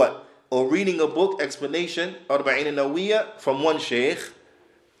 or what? Or reading a book explanation, Arba'in an-Nawawiyya, from one sheikh,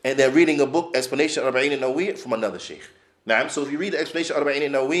 and then reading a book explanation, Arba'in an-Nawawiyya, from another sheikh. Now, so if you read the explanation of Arba'in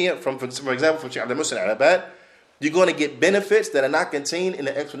an-Nawawiyya, for example, from Shaykh Abdul Muhsin al-Abbad, you're going to get benefits that are not contained in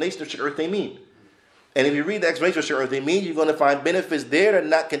the explanation of Shaykh Uthaymeen. And if you read the explanation of Shaykh Uthaymeen, you're going to find benefits there that are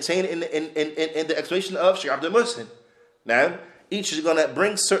not contained in the explanation of Shaykh Abdul Muhsin. Now, each is going to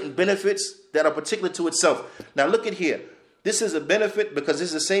bring certain benefits that are particular to itself. Now, look at here. This is a benefit because this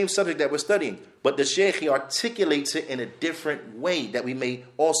is the same subject that we're studying, but the Shaykh, he articulates it in a different way that we may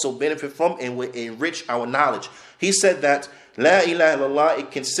also benefit from and will enrich our knowledge. He said that La ilaha illallah, it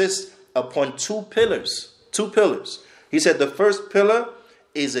consists upon two pillars. Two pillars. He said the first pillar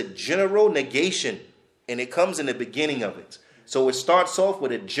is a general negation, and it comes in the beginning of it. So it starts off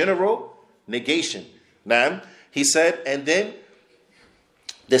with a general negation. Now, he said, and then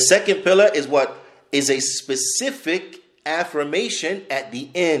the second pillar is what? Is a specific affirmation at the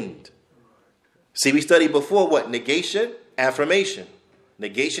end. See, we studied before what? Negation, affirmation.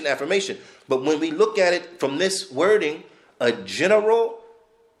 Negation, affirmation. But when we look at it from this wording, a general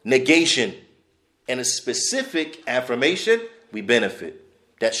negation and a specific affirmation, we benefit.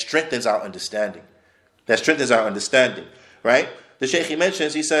 That strengthens our understanding. That strengthens our understanding. Right? The Shaykh, he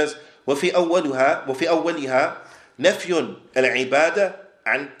mentions, he says, وَفِي أَوَّلِهَا نَفْيٌ الْعِبَادَةِ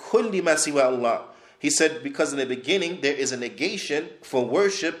عَنْ كُلِّ مَا سِوَى اللَّهِ. He said, because in the beginning, there is a negation for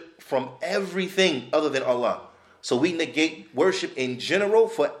worship from everything other than Allah. So we negate worship in general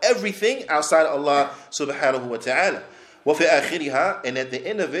for everything outside of Allah subhanahu wa ta'ala. وفي آخرها, and at the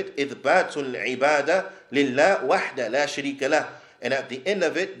end of it, إثبات العبادة لله وحده لا شريك له. And at the end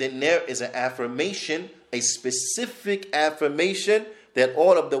of it, then there is an affirmation, a specific affirmation that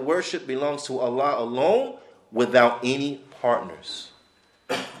all of the worship belongs to Allah alone without any partners.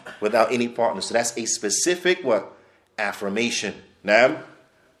 Without any partners. So that's a specific what? Affirmation. Now,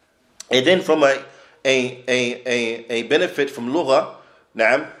 and then from a benefit from lugha,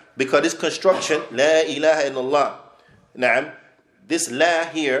 because this construction, la ilaha illallah, this la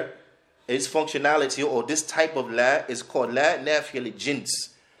here, its functionality or this type of la is called la nafiya li jins.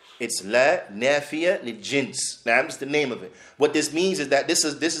 It's la nafiya li jins. That's the name of it. What this means is that this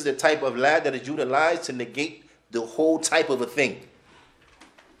is the type of la that is utilized to negate the whole type of a thing.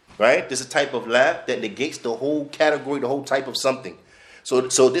 Right? This is a type of la that negates the whole category, the whole type of something. So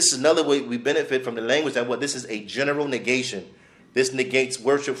this is another way we benefit from the language that this is a general negation. This negates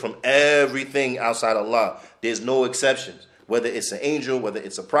worship from everything outside Allah. There's no exceptions. Whether it's an angel, whether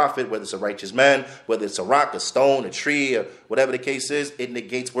it's a prophet, whether it's a righteous man, whether it's a rock, a stone, a tree, or whatever the case is, it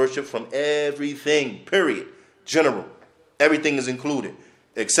negates worship from everything, period. General. Everything is included.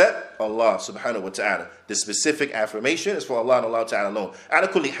 Except Allah subhanahu wa ta'ala. The specific affirmation is for Allah and Allah ta'ala alone. Ala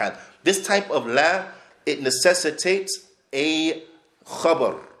kulli hal. This type of la, it necessitates a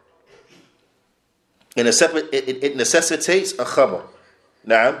khabar. It necessitates a khabar.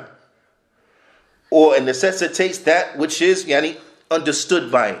 Now, or it necessitates that which is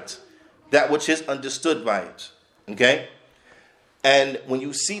understood by it. That which is understood by it. Okay? And when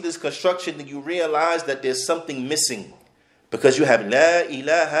you see this construction, then you realize that there's something missing. Because you have la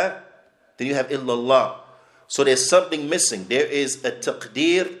ilaha, then you have illallah. So there's something missing. There is a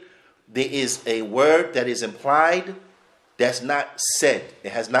taqdeer. There is a word that is implied that's not said.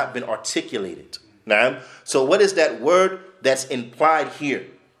 It has not been articulated. Now, so what is that word that's implied here?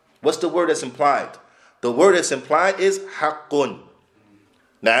 What's the word that's implied? The word that's implied is haqqun.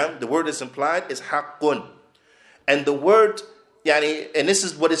 Now, the word that's implied is haqqun. And the word, and this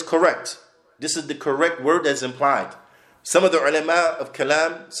is what is correct. This is the correct word that's implied. Some of the ulama of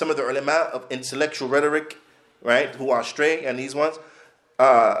kalam, some of the ulama of intellectual rhetoric, right, who are stray, and these ones,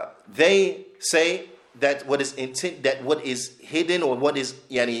 they say that what is hidden or what is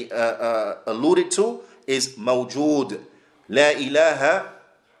alluded to is mawjood. La ilaha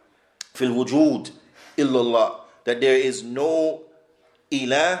fil wujud illallah. That there is no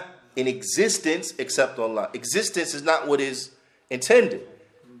ilah in existence except Allah. Existence is not what is intended.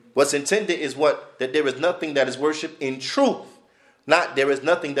 What's intended is that there is nothing that is worshipped in truth. Not there is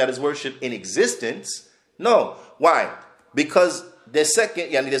nothing that is worshipped in existence. No. Why? Because there's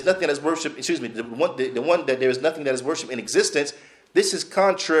nothing that is worshipped, the one that there is nothing that is worshipped in existence, this is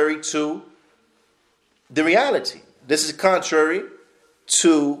contrary to the reality. This is contrary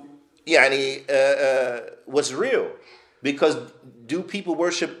to what's real. Because do people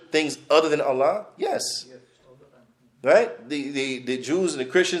worship things other than Allah? Yes. Right? The Jews and the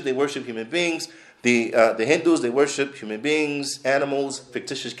Christians, they worship human beings. The Hindus, they worship human beings, animals,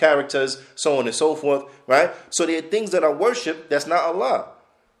 fictitious characters, so on and so forth. Right? So there are things that are worshipped that's not Allah.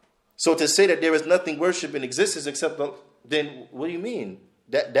 So to say that there is nothing worshipped in existence except Allah, then what do you mean?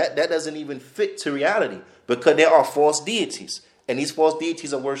 That doesn't even fit to reality. Because there are false deities. And these false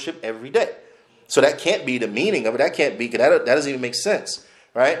deities are worshipped every day. So that can't be the meaning of it. That can't be, because that doesn't even make sense.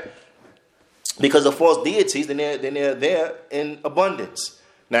 Right? Because the false deities, then they're there in abundance.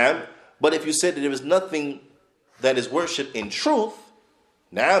 Now, but if you said that there is nothing that is worshipped in truth,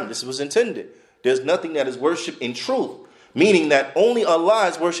 now this was intended. There's nothing that is worshipped in truth, meaning that only Allah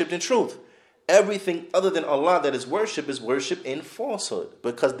is worshipped in truth. Everything other than Allah that is worshipped in falsehood,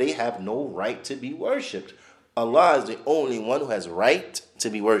 because they have no right to be worshipped. Allah is the only one who has right to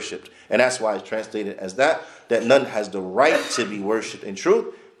be worshipped. And that's why it's translated as that none has the right to be worshipped in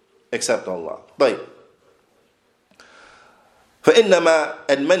truth except Allah. But فإنما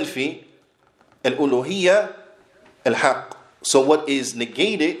المنفي الألوهية الحق. So what is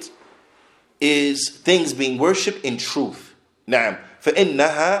negated is things being worshipped in truth. نعم.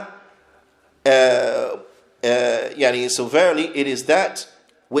 فإنها so verily it is that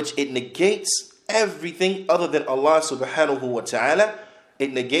which it negates everything other than Allah subhanahu wa ta'ala.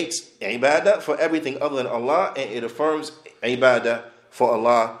 It negates ibadah for everything other than Allah, and it affirms ibadah for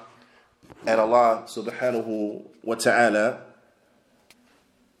Allah and Allah subhanahu wa ta'ala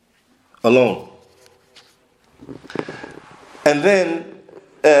alone. And then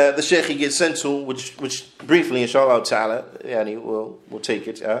the Shaykh he gets into, which briefly, inshallah ta'ala, we'll take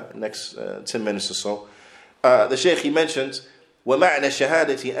it next 10 minutes or so. The Shaykh he mentions وَمَعْنَى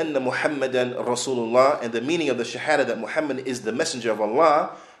شَهَادَةِ أَنَّ مُحَمَّدًا رَسُولُ اللَّهِ, and the meaning of the shahada that Muhammad is the messenger of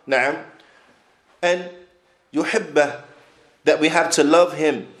Allah. نعم. And يُحِبَّهُ, that we have to love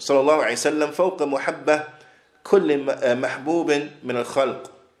him, sallallahu alayhi wa sallam, فَوْقَ مُحَبَّةِ كُلِّ مَحْبُوبٍ مِنَ الْخَلْقِ,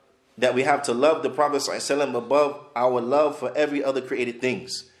 that we have to love the Prophet ﷺ above our love for every other created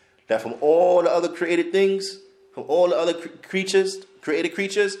things. That from all the other created things, from all the other created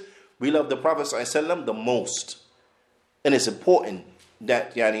creatures, we love the Prophet ﷺ the most. And it's important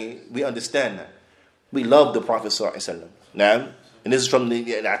that we understand that. We love the Prophet ﷺ. Now, and this is from the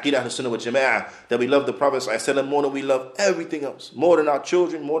Aqeedah al-Sunnah wal Jama'ah, that we love the Prophet ﷺ more than we love everything else. More than our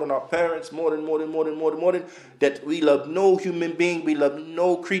children, more than our parents, more than. That we love no human being, we love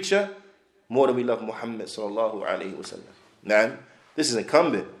no creature more than we love Muhammad sallallahu alayhi wa sallam. Now, this is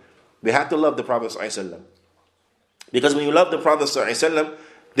incumbent. We have to love the Prophet ﷺ. Because when you love the Prophet ﷺ,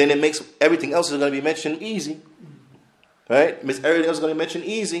 then it makes everything else is going to be mentioned easy. Right? Everything else is going to be mentioned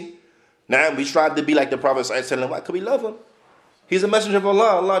easy. Now, we strive to be like the Prophet ﷺ. Why? Because we love him. He's a messenger of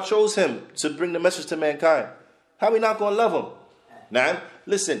Allah. Allah chose him to bring the message to mankind. How are we not going to love him? Now,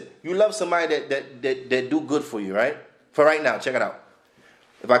 listen, you love somebody that do good for you, right? For right now, check it out.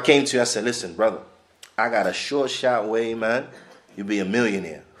 If I came to you and said, listen, brother, I got a short shot way, man. You'll be a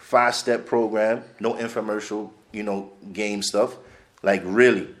millionaire. 5-step program, no infomercial, game stuff. Like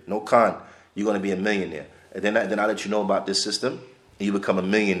really, no con. You're going to be a millionaire. And then I'll let you know about this system, and you become a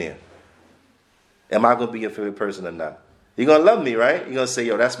millionaire. Am I going to be your favorite person or not? You're going to love me, right? You're going to say,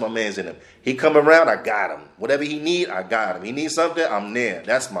 yo, that's my man's in him. He come around, I got him. Whatever he need, I got him. He needs something, I'm there.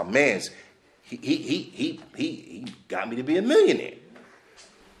 That's my man's. He got me to be a millionaire.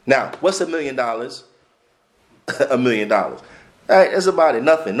 Now, what's $1 million? $1 million. All right, that's about it.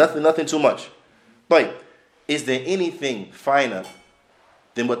 Nothing too much. But is there anything finer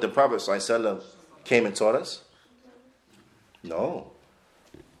than what the Prophet ﷺ came and taught us? No.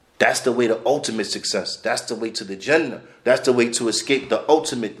 That's the way to ultimate success. That's the way to the Jannah. That's the way to escape the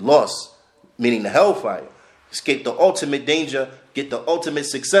ultimate loss, meaning the hellfire. Escape the ultimate danger, get the ultimate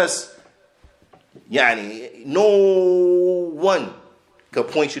success. No one could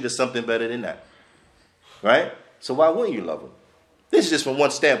point you to something better than that. Right? So why wouldn't you love him? This is just from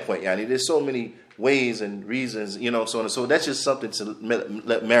one standpoint. There's so many ways and reasons, so on and so. That's just something to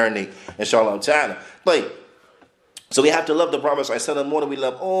let marinate, inshallah ta'ala. But so we have to love the Prophet ﷺ more than we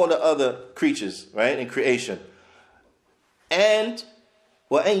love all the other creatures, right, in creation. And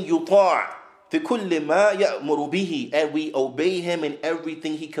وَأَن يُطَاعَ فِي كُلِّ مَا يَأْمُرُ بِهِ, and we obey him in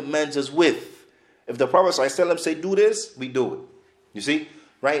everything he commands us with. If the Prophet ﷺ say do this, we do it. You see?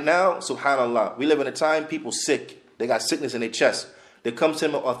 Right now, subhanAllah, we live in a time people sick. They got sickness in their chest. There comes to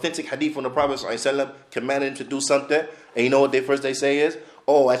him an authentic hadith from the Prophet ﷺ commanding him to do something. And you know what they say is,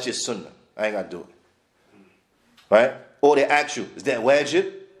 oh, that's just sunnah. I ain't got to do it. Right? Or they ask you, is that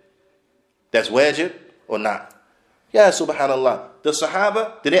wajib? That's wajib or not? Yeah, subhanAllah. The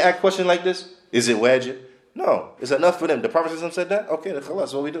Sahaba, did they ask questions like this? Is it wajib? No. It's enough for them. The Prophet said that? Okay, that's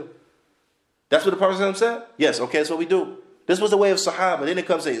what we do. That's what the Prophet said? Yes, okay, that's what we do. This was the way of Sahaba. Then they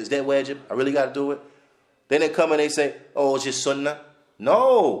come and say, is that wajib? I really got to do it? Then they come and they say, oh, it's just sunnah.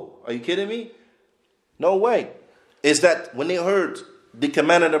 No. Are you kidding me? No way. Is that when they heard the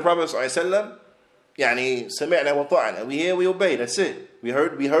command of the Prophet ﷺ, سمعنا وطعنا, we hear, we obey. That's it. We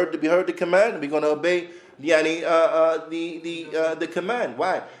heard the command. We're going to obey the command.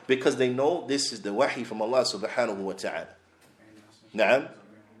 Why? Because they know this is the wahi from Allah subhanahu wa ta'ala. Naam.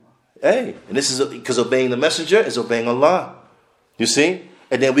 Hey, and this is because obeying the messenger is obeying Allah. You see?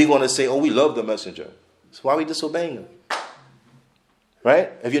 And then we're going to say, oh, we love the messenger. So why are we disobeying him?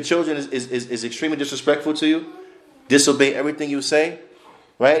 Right? If your children is extremely disrespectful to you, disobey everything you say,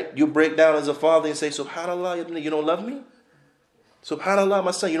 right? You break down as a father and say, subhanAllah, you don't love me? Subhanallah,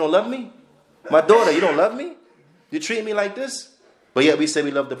 my son, you don't love me? My daughter, you don't love me? You treat me like this? But yet we say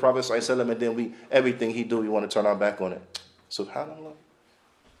we love the Prophet ﷺ, and then everything he do, we want to turn our back on it. Subhanallah.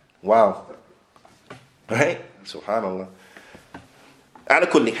 Wow. Right? Subhanallah. Ala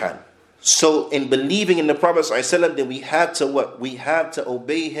kulli hal. So in believing in the Prophet ﷺ, then we have to what? We have to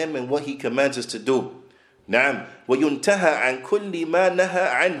obey him and what he commands us to do. Naam. وَيُنْتَهَى عَنْ كُلِّ مَا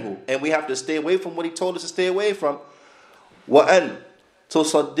نَهَى عَنْهُ, and we have to stay away from what he told us to stay away from. وَأَنْ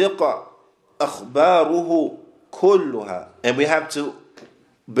تُصَدِّقَ أَخْبَارُهُ كُلُّهَا, and we have to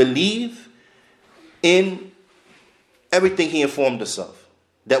believe in everything he informed us of.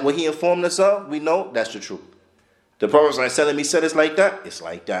 That what he informed us of, we know that's the truth. The Prophet ﷺ, he said it's like that, it's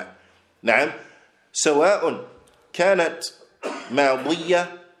like that. نعم. سواء كانت ماضية,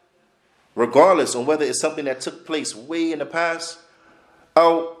 regardless on whether it's something that took place way in the past,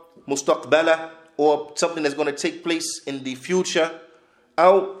 أو مستقبلة, or something that's going to take place in the future,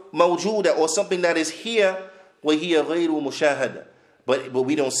 أو موجودة, or something that is here, وهي غير مشاهدة, but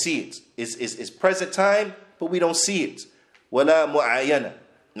we don't see it. It's present time, but we don't see it. ولا معاينة.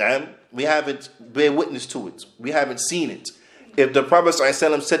 We haven't bear witness to it. We haven't seen it. If the Prophet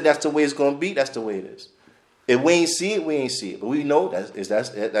ﷺ said that's the way it's going to be, that's the way it is. If we ain't see it, we ain't see it. But we know that's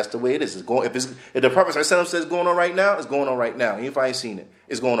the way it is. It's going. If the Prophet ﷺ says it's going on right now, it's going on right now. Even if I ain't seen it,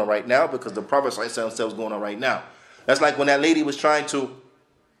 it's going on right now because the Prophet ﷺ said it's going on right now. That's like when that lady was trying to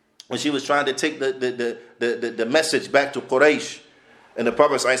take the message back to Quraysh, and the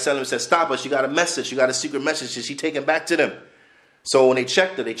Prophet ﷺ said, "Stop her! She got a message. She got a secret message. She taking back to them." So when they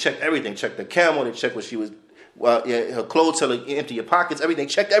checked her, they checked everything. Checked the camel. They checked what she was. Her clothes, tell her empty your pockets, everything.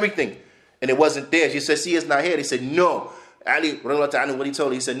 Checked everything, and it wasn't there. She said, "See, it's not here." They said, "No." Ali, what he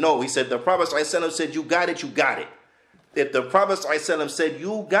told her, he said, "No." He said, "The Prophet ﷺ said, you got it, you got it. If the Prophet ﷺ said,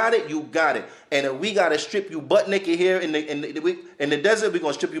 you got it, you got it. And if we got to strip you butt naked here in the desert, we're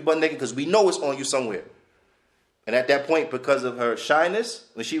going to strip you butt naked because we know it's on you somewhere." And at that point, because of her shyness,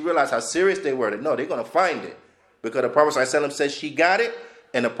 when she realized how serious they were, no, they're going to find it. Because the Prophet ﷺ said she got it,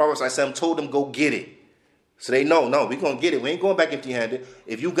 and the Prophet ﷺ told them, go get it. So they know, no, we're going to get it. We ain't going back empty-handed.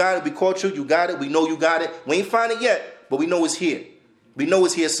 If you got it, we caught you, you got it, we know you got it. We ain't find it yet, but we know it's here. We know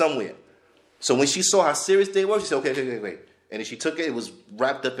it's here somewhere. So when she saw how serious they were, she said, okay, wait. And then she took it, it was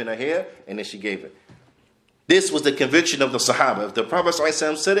wrapped up in her hair, and then she gave it. This was the conviction of the Sahaba. If the Prophet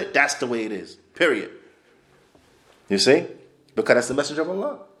ﷺ said it, that's the way it is. Period. You see? Because that's the messenger of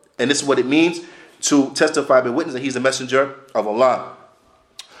Allah. And this is what it means to testify by witness that he's the messenger of Allah.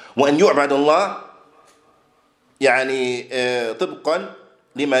 وَأَنْ يُعْبَدَ اللَّهِ يعني طبقا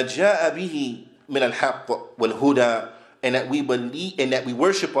لما جاء به من الحق والهدى, and that we believe and that we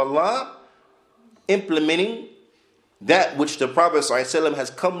worship Allah implementing that which the Prophet ﷺ has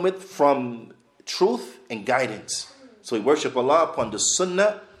come with from truth and guidance. So we worship Allah upon the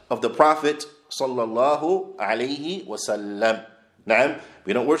sunnah of the Prophet sallallahu alaihi wasallam.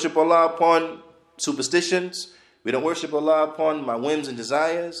 We don't worship Allah upon superstitions. We don't worship Allah upon my whims and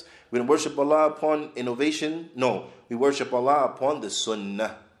desires. We don't worship Allah upon innovation. No, we worship Allah upon the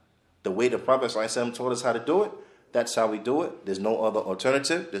sunnah. The way the Prophet ﷺ taught us how to do it, that's how we do it. There's no other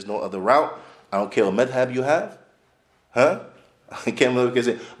alternative. There's no other route. I don't care what madhab you have. Huh? I can't look and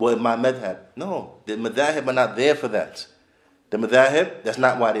say, well, my madhab. No, the madhab are not there for that. The madhab, that's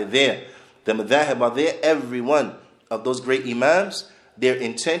not why they're there. The madhab are there. Every one of those great imams, their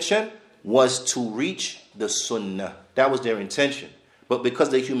intention was to reach the sunnah. That was their intention. But because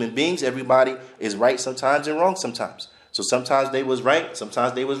they're human beings, everybody is right sometimes and wrong sometimes. So sometimes they was right,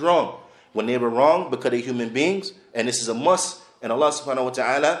 sometimes they was wrong. When they were wrong, because they're human beings, and this is a must, and Allah subhanahu wa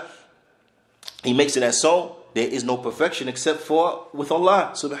ta'ala, He makes it as so, there is no perfection except for with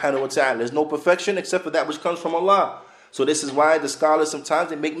Allah subhanahu wa ta'ala. There's no perfection except for that which comes from Allah. So this is why the scholars sometimes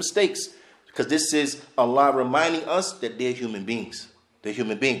they make mistakes. Because this is Allah reminding us that they're human beings. They're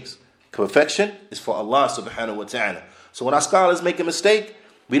human beings. Perfection is for Allah subhanahu wa ta'ala. So when our scholars make a mistake,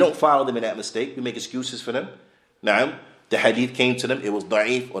 we don't follow them in that mistake. We make excuses for them. Now, the hadith came to them, it was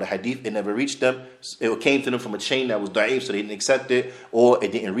da'if, or the hadith, it never reached them. It came to them from a chain that was da'if, so they didn't accept it, or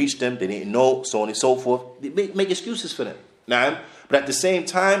it didn't reach them, they didn't know, so on and so forth. They make excuses for them. Now, but at the same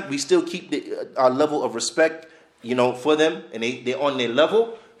time, we still keep our level of respect, for them, and they're on their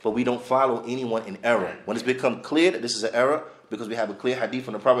level, but we don't follow anyone in error. When it's become clear that this is an error, because we have a clear hadith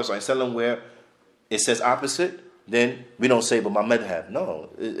from the Prophet ﷺ where it says opposite, then we don't say, but my madhab. No,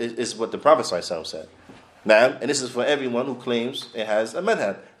 it's what the Prophet ﷺ said. Now, and this is for everyone who claims it has a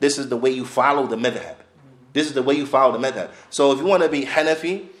madhab. This is the way you follow the madhab. This is the way you follow the madhab. So if you want to be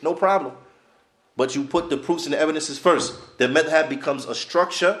Hanafi, no problem. But you put the proofs and the evidences first. The madhab becomes a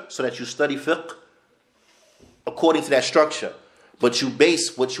structure so that you study fiqh according to that structure. But you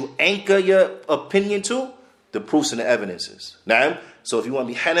base what you anchor your opinion to, the proofs and the evidences. Now, so if you want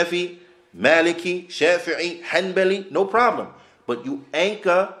to be Hanafi, Maliki, Shafi'i, Hanbali, no problem. But you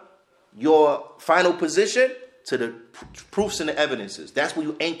anchor your final position to the proofs and the evidences. That's what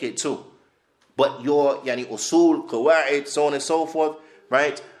you anchor it to. But your usul, qawaid, so on and so forth,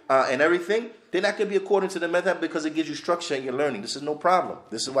 right, and everything, then that could be according to the madhab because it gives you structure in your learning. This is no problem.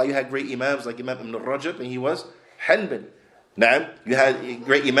 This is why you had great imams like Imam Ibn Rajab, and he was Hanbali. Now, you had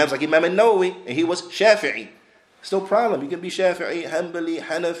great imams like Imam An-Nawawi, and he was Shafi'i. It's no problem. You can be Shafi'i, Hanbali,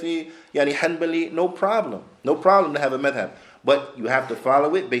 Hanafi, Hanbali, no problem. No problem to have a madhab. But you have to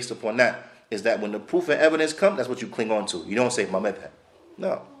follow it based upon that. Is that when the proof and evidence come, that's what you cling on to. You don't say my madhab.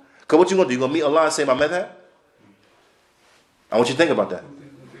 No. Because what you going to do? You going to meet Allah and say my madhab? I want you to think about that.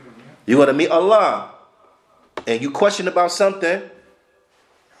 You're going to meet Allah and you question about something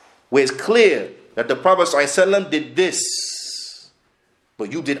where it's clear that the Prophet ﷺ did this,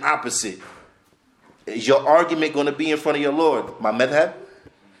 but you did opposite. Is your argument going to be in front of your Lord? My madhab?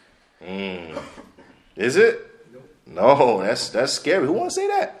 Is it? No, that's scary. Who wants to say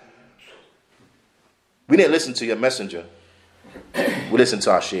that? We didn't listen to your messenger. We listened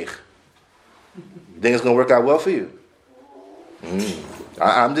to our sheikh. You think it's going to work out well for you?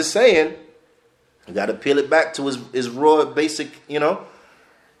 I'm just saying, you got to peel it back to his raw, basic, When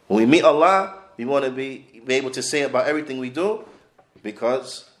we meet Allah, we want to be able to say about everything we do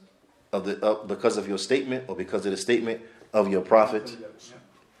because of your statement or because of the statement of your prophet.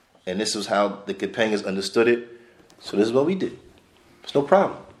 And this is how the companions understood it. So this is what we did. It's no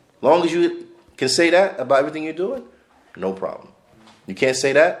problem. As long as you can say that about everything you're doing, no problem. You can't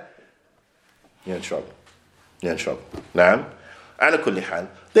say that, you're in trouble. Naam. Ala kulli hal.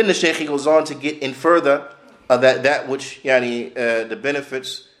 Then the Shaykh goes on to get in further that which the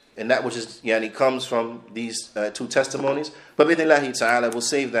benefits and that which is comes from these two testimonies. But bi'idhnillahi ta'ala, we'll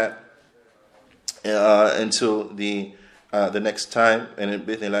save that until the next time, and in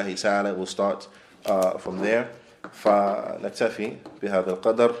bi'idhnillahi ta'ala we'll start from there. فنكتفي بهذا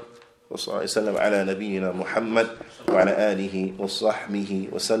القدر وصلى الله وسلم على نبينا محمد وعلى آله وصحبه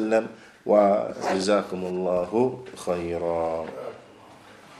وسلم وجزاكم الله خيرا.